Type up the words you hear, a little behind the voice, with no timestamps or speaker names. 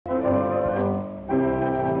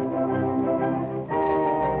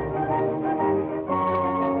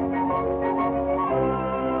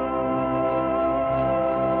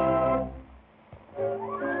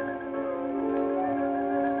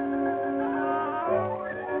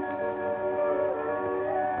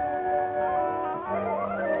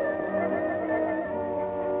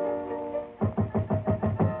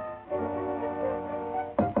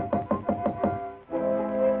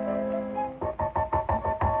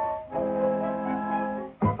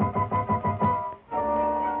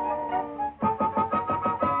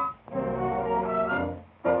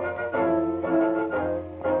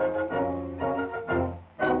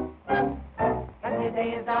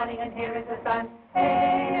is the sun.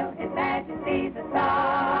 Hail His Majesty the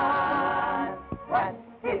sun. 1,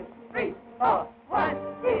 2, 3, 4. 1,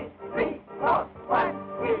 2, 3, 4. 1,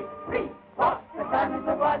 2, 3, 4. The sun is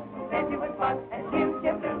the one who sent you with fun and gives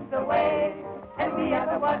you blues away. And we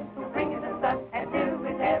are the ones who bring you the sun and do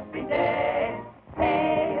it every day.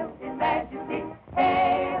 Hail His Majesty,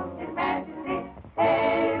 hail His Majesty,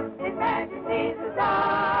 hail His Majesty the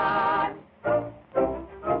sun.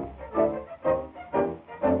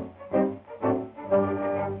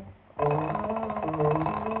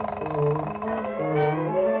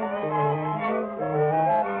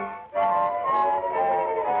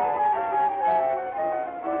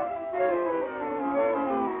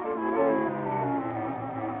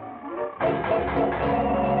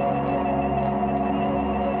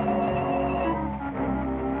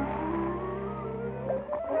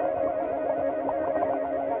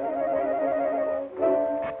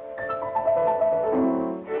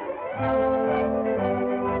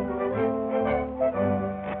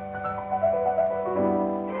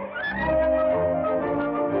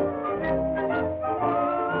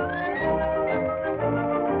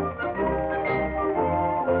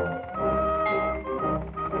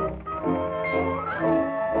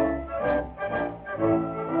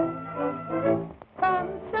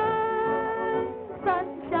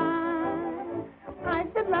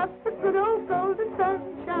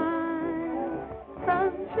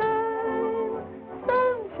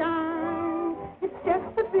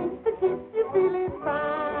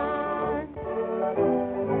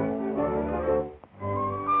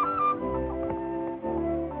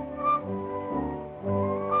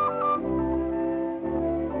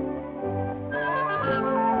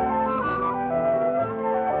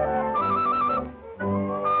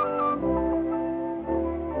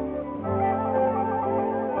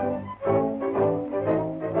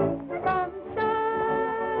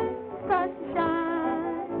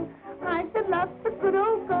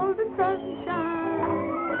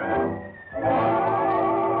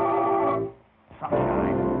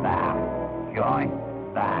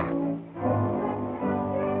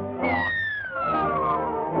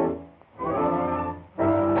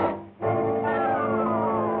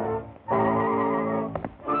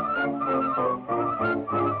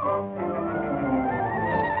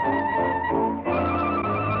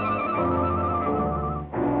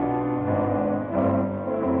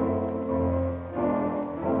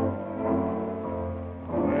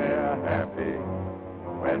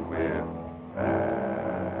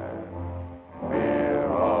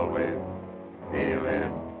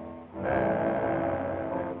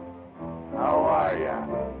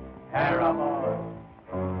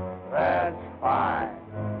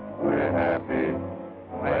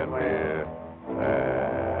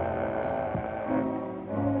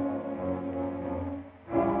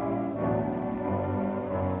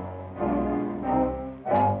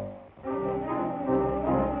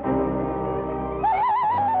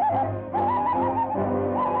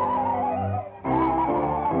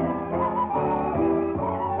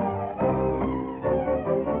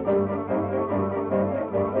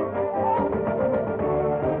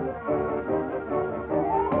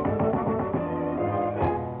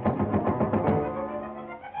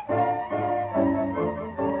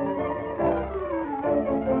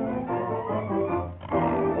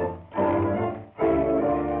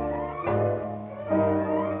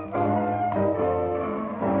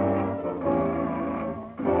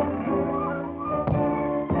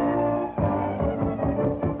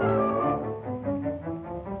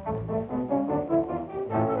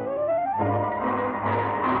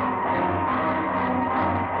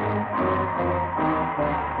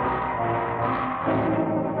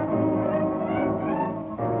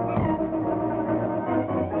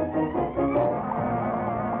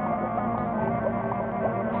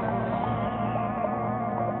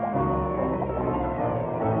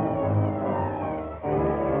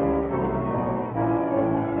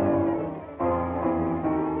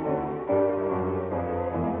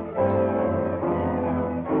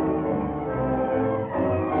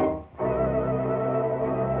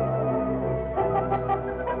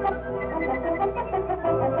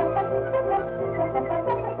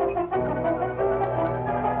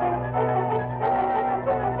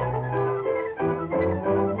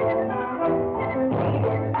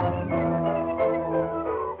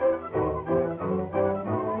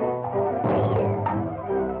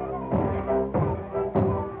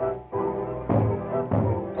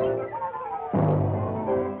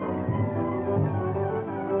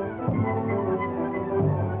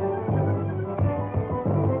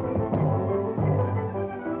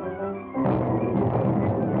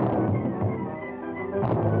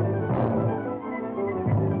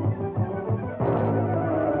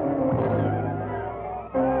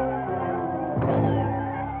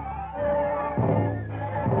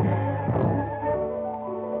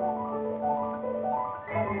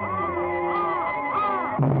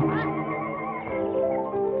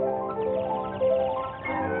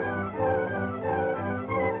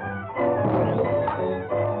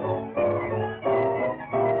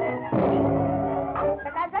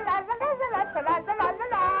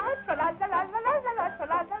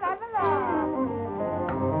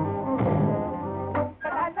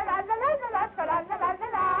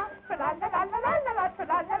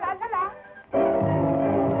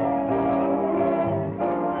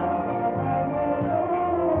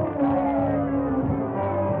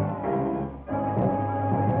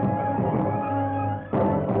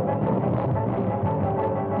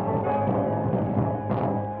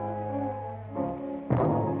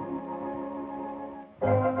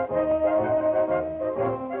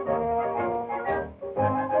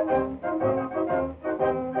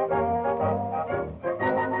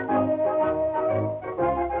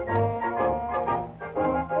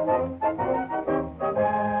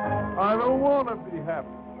 I don't want to be happy.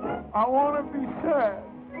 I want to be sad.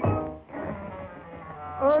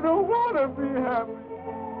 I don't want to be happy.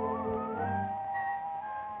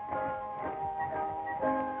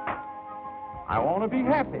 I want to be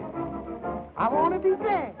happy. I want to be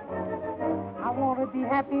glad. I want to be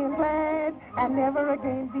happy and glad and never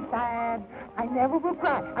again be sad. I never will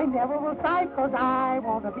cry. I never will sigh because I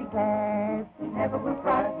want to be glad. He never will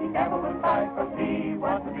cry, he never will sigh, 'cause he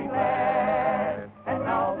wants to be glad. And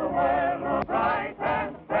now the world will bright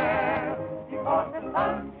and fair, because the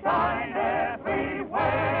sun shines.